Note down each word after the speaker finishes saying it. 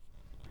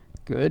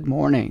Good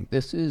morning.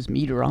 This is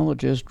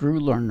meteorologist Drew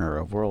Lerner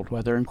of World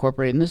Weather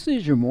Incorporated, and this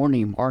is your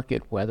morning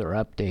market weather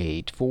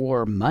update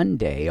for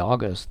Monday,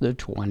 August the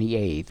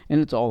 28th.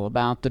 And it's all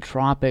about the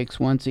tropics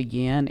once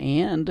again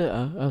and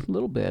a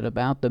little bit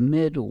about the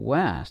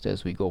Midwest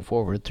as we go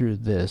forward through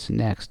this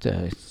next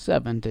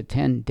 7 to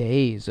 10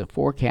 days of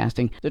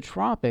forecasting. The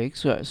tropics,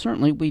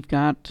 certainly we've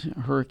got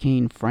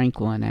Hurricane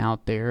Franklin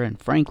out there,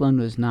 and Franklin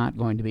is not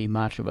going to be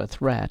much of a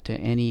threat to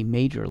any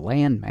major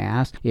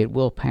landmass. It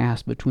will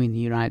pass between the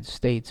United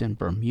States and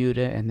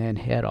Bermuda and then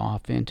head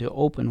off into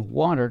open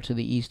water to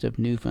the east of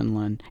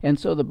Newfoundland. And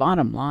so the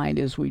bottom line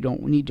is we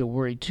don't need to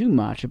worry too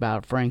much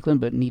about Franklin,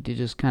 but need to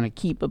just kind of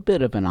keep a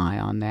bit of an eye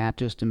on that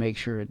just to make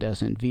sure it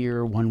doesn't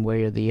veer one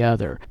way or the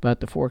other. But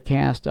the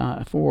forecast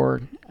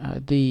for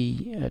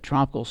the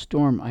Tropical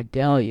Storm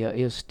Idalia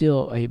is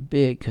still a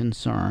big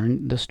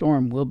concern. The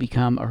storm will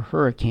become a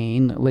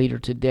hurricane later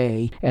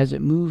today as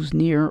it moves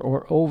near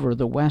or over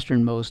the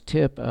westernmost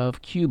tip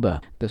of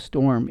Cuba. The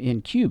storm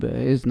in Cuba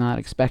is not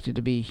expected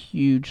to be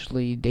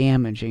hugely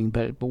damaging,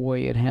 but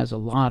boy, it has a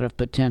lot of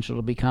potential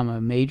to become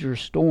a major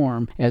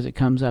storm as it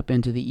comes up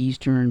into the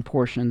eastern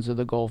portions of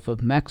the Gulf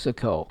of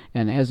Mexico.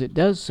 And as it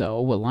does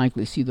so, we'll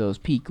likely see those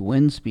peak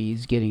wind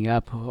speeds getting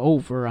up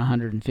over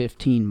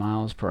 115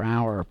 miles per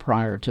hour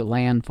prior to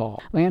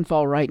landfall.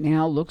 Landfall right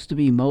now looks to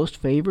be most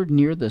favored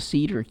near the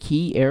Cedar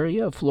Key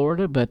area of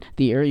Florida, but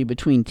the area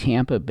between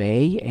Tampa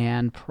Bay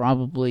and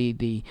probably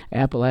the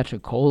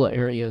Apalachicola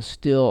area is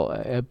still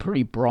a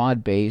pretty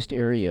broad-based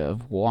area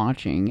of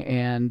watching,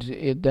 and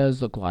it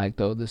does look like,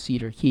 though, the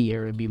Cedar Key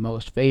area would be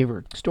most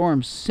favored.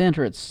 Storm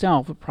center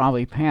itself would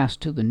probably pass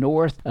to the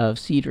north of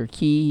Cedar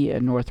Key,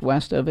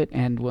 northwest of it,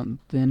 and will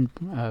then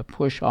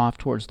push off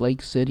towards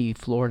Lake City,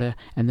 Florida,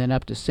 and then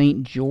up to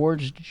St.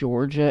 George,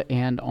 Georgia,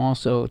 and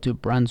also to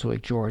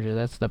Brunswick, Georgia.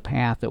 That's the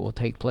path that will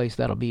take place.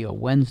 That'll be a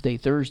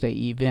Wednesday-Thursday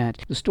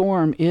event. The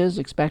storm is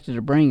expected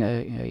to bring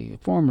a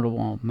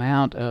formidable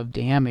amount of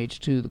damage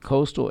to the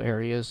coastal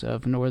areas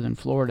of northern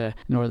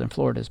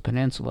Florida's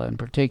peninsula in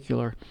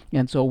particular,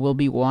 and so we'll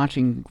be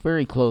watching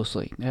very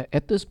closely.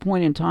 At this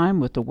point in time,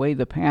 with the way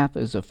the path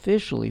is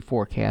officially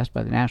forecast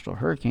by the National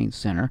Hurricane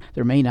Center,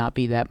 there may not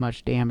be that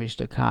much damage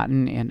to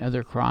cotton and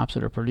other crops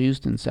that are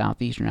produced in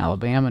southeastern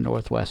Alabama,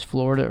 northwest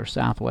Florida, or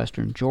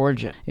southwestern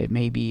Georgia. It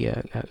may be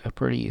a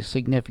pretty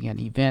significant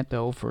event,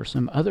 though, for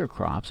some other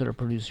crops that are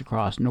produced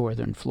across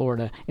northern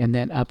Florida and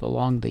then up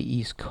along the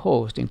east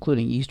coast,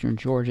 including eastern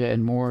Georgia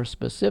and more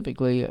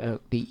specifically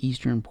the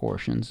eastern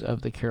portions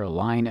of the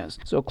Carolinas.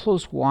 So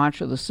close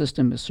watch of the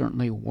system is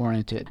certainly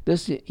warranted.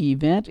 This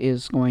event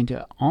is going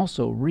to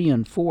also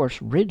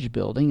reinforce ridge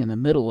building in the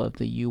middle of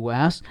the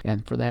U.S.,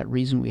 and for that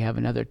reason we have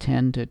another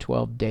 10 to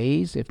 12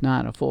 days, if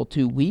not a full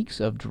 2 weeks,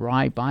 of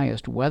dry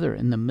biased weather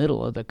in the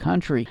middle of the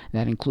country.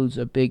 That includes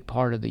a big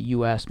part of the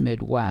U.S.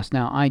 Midwest.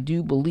 Now, I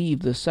do believe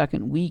the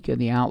second week of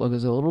the outlook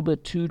is a little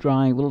bit too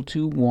dry, a little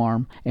too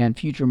warm, and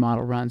future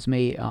model runs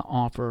may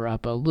offer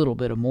up a little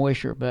bit of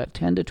moisture, but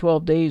 10 to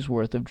 12 days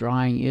worth of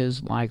drying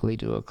is likely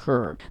to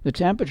occur. The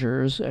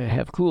temperatures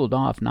have cooled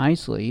off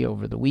nicely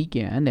over the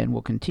weekend and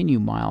will continue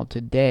mild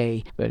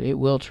today, but it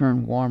will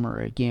turn warmer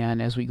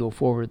again as we go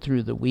forward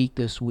through the week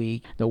this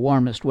week. The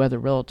warmest weather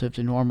relative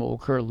to normal will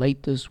occur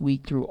late this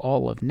week through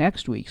all of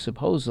next week,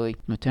 supposedly.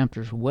 The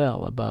temperatures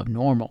well above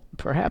normal.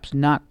 Perhaps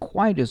not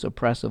quite as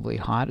oppressively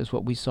hot as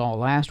what we saw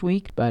last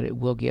week, but it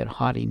will get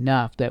hot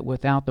enough that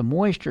without the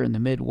moisture in the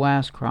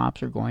Midwest,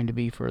 crops are going to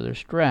be further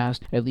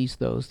stressed, at least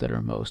those that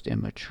are most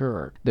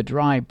immature. The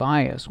dry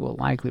bias will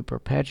likely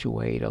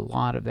perpetuate a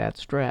lot of that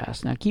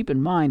stress. Now, keep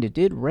in mind, it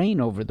did rain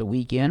over the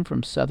weekend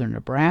from southern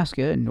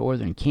Nebraska and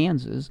northern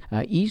Kansas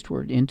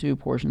eastward into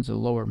portions of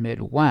the lower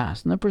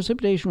Midwest, and the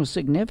precipitation was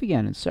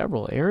significant in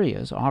several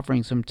areas,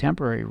 offering some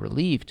temporary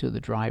relief to the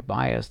dry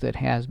bias that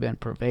has been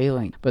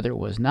prevailing. But there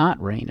was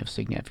not rain of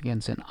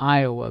significance in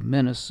Iowa,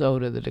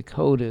 Minnesota, the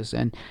Dakotas,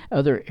 and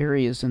other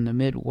areas in the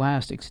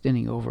Midwest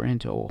extending over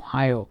into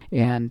Ohio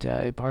and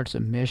parts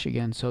of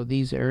Michigan. So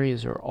these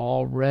areas are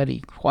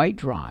already quite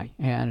dry,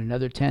 and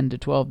another 10 to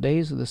 12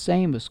 days of the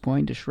same is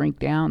going to shrink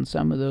down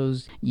some of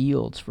those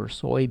yields for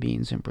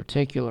soybeans in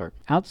particular.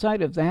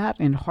 Outside of that,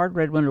 in hard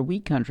red winter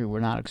wheat country, we're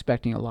not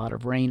expecting a lot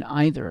of rain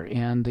either,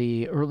 and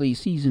the early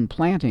season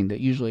planting that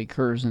usually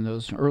occurs in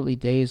those early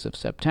days of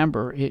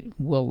September, it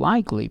will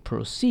likely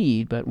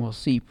proceed, but we'll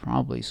see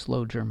probably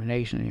slow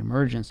germination and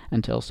emergence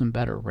until some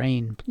better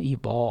rain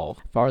evolve.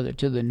 Farther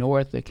to the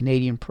north, the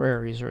Canadian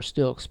prairies are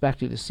still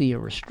expected to see a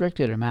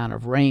restricted amount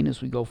of rain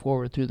as we go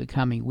forward through the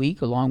coming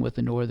week, along with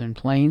the northern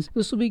plains.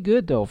 This will be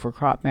good, though, for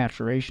crop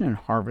maturation and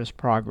harvest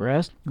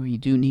progress. We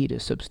do need a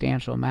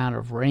substantial amount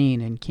of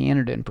rain in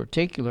Canada in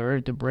particular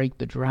to break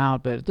the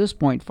drought, but at this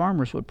point,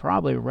 farmers would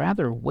probably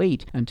rather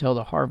wait until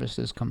the harvest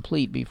is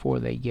complete before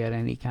they get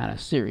any kind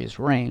of serious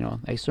rain. Well,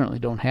 they certainly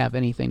don't have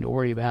anything to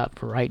worry about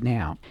for right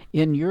now. now.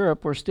 In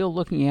Europe, we're still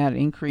looking at an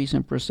increase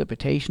in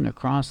precipitation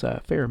across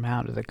a fair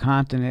amount of the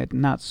continent,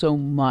 not so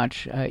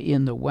much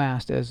in the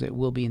west as it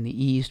will be in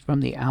the east.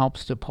 From the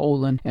Alps to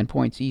Poland and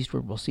points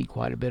eastward, we'll see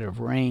quite a bit of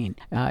rain.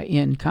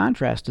 In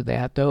contrast to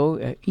that,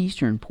 though,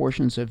 eastern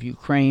portions of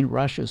Ukraine,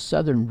 Russia's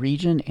southern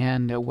region,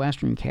 and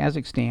western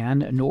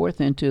Kazakhstan,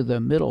 north into the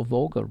middle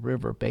Volga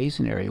River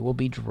Basin area will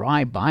be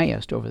dry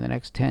biased over the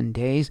next 10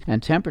 days,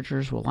 and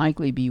temperatures will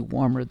likely be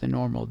warmer than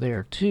normal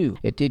there, too.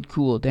 It did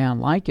cool down,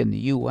 like in the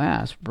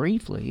U.S.,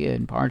 briefly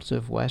in parts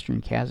of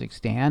western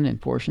Kazakhstan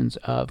and portions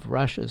of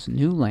Russia's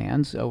new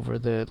lands over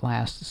the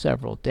last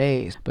several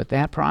days, but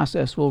that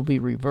process will be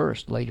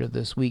reversed later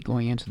this week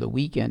going into the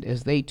weekend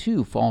as they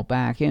too fall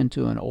back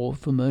into an old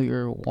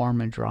familiar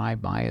warm and dry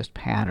biased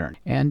pattern.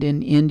 And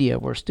in India,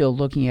 we're still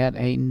looking at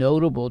a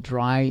notable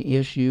dry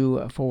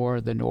issue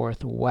for the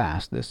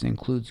northwest. This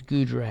includes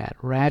Gujarat,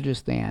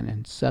 Rajasthan,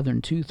 and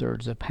southern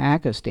two-thirds of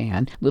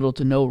Pakistan. Little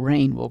to no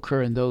rain will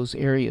occur in those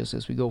areas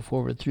as we go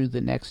forward through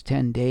the next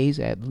 10 days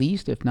at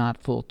least, if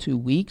not full 2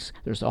 weeks.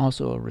 There's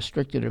also a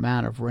restricted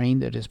amount of rain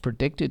that is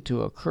predicted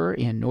to occur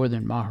in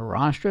northern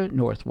Maharashtra,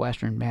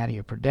 northwestern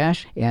Madhya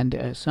Pradesh,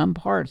 and some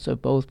parts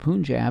of both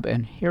Punjab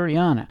and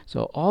Haryana.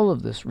 So all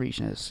of this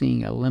region is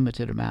seeing a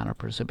limited amount of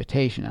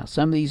precipitation. Now,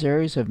 some of these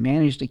areas have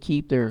managed to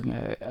keep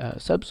their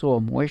subsoil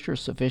moisture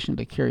sufficient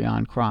to carry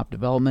on crop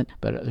development,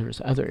 but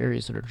there's other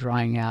areas that are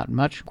drying out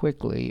much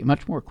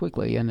more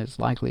quickly, and it's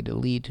likely to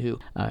lead to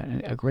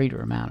a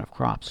greater amount of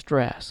crop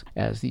stress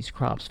as these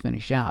crops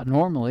finish out.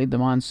 Normally, the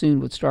monsoon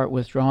would start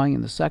withdrawing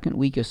in the second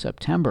week of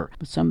September,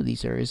 but some of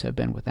these areas have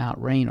been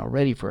without rain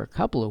already for a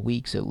couple of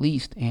weeks at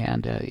least,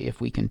 and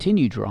if we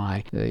continue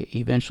dry,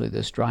 eventually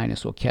this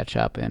dryness will catch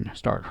up and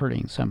start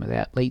hurting some of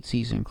that late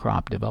season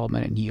crop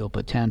development and yield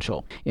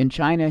potential. In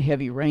China,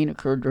 heavy rain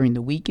occurred during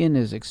the weekend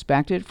as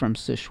expected from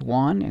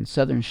Sichuan and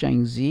southern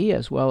Shaanxi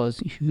as well as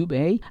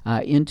Hubei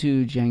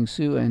into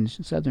Jiangsu and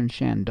southern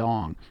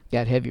Shandong.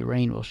 That heavy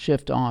rain will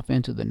shift off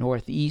into the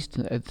northeast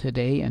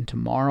today and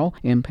tomorrow,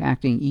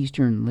 impacting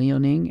eastern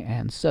Liaoning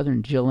and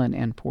southern Jilin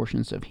and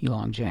portions of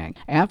Heilongjiang.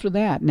 After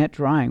that, net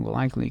drying will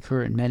likely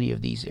occur in many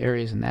of these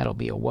areas, and that'll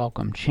be a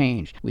welcome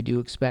change. We do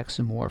expect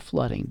some more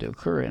flooding to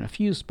occur in a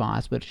few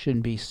spots, but it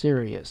shouldn't be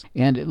serious.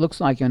 And it looks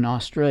like in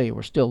Australia,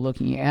 we're still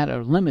looking at a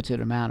limited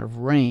amount of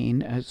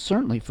rain,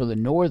 certainly for the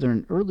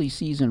northern early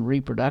season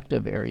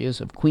reproductive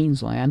areas of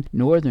Queensland,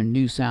 northern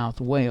New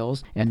South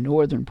Wales, and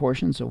northern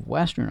portions of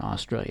Western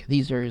Australia.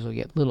 These areas will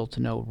get little to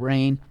no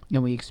rain,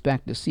 and we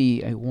expect to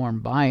see a warm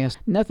bias.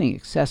 Nothing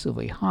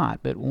excessively hot,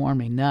 but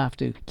warm enough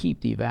to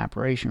keep the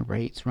evaporation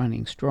rates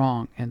running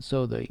strong. And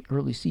so the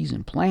early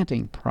season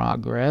planting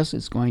progress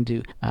is going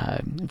to,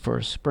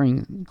 for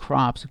spring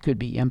crops, could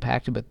be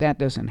impacted, but that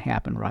doesn't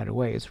happen right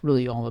away. It's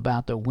really all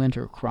about the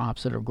winter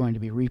crops that are going to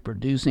be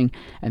reproducing,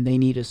 and they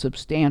need a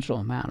substantial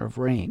amount of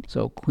rain.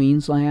 So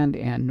Queensland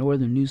and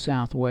northern New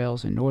South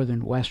Wales and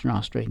northern Western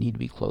Australia need to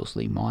be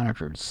closely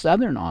monitored.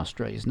 Southern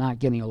Australia is not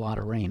getting a lot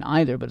of rain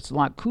either, but it's a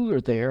lot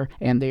cooler there,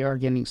 and they are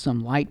getting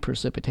some light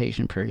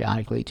precipitation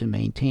periodically to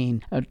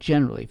maintain a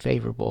generally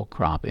favorable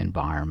crop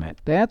environment.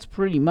 That's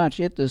pretty much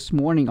it this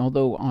morning,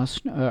 although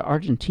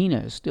Argentina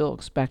is still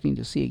expecting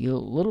to see a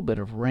little bit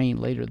of rain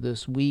later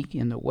this week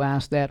in the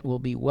west. That will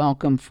be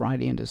welcome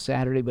Friday into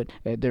Saturday, but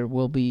there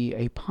will be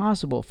a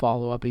possible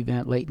follow-up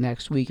event late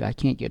next week. I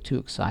can't get too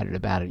excited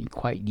about it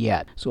quite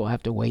yet, so we'll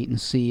have to wait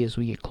and see as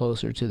we get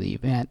closer to the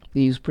event.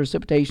 These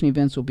precipitation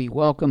events will be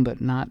welcome,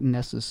 but not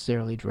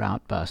necessarily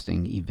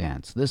drought-busting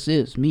events. This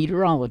is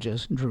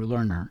meteorologist Drew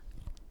Lerner.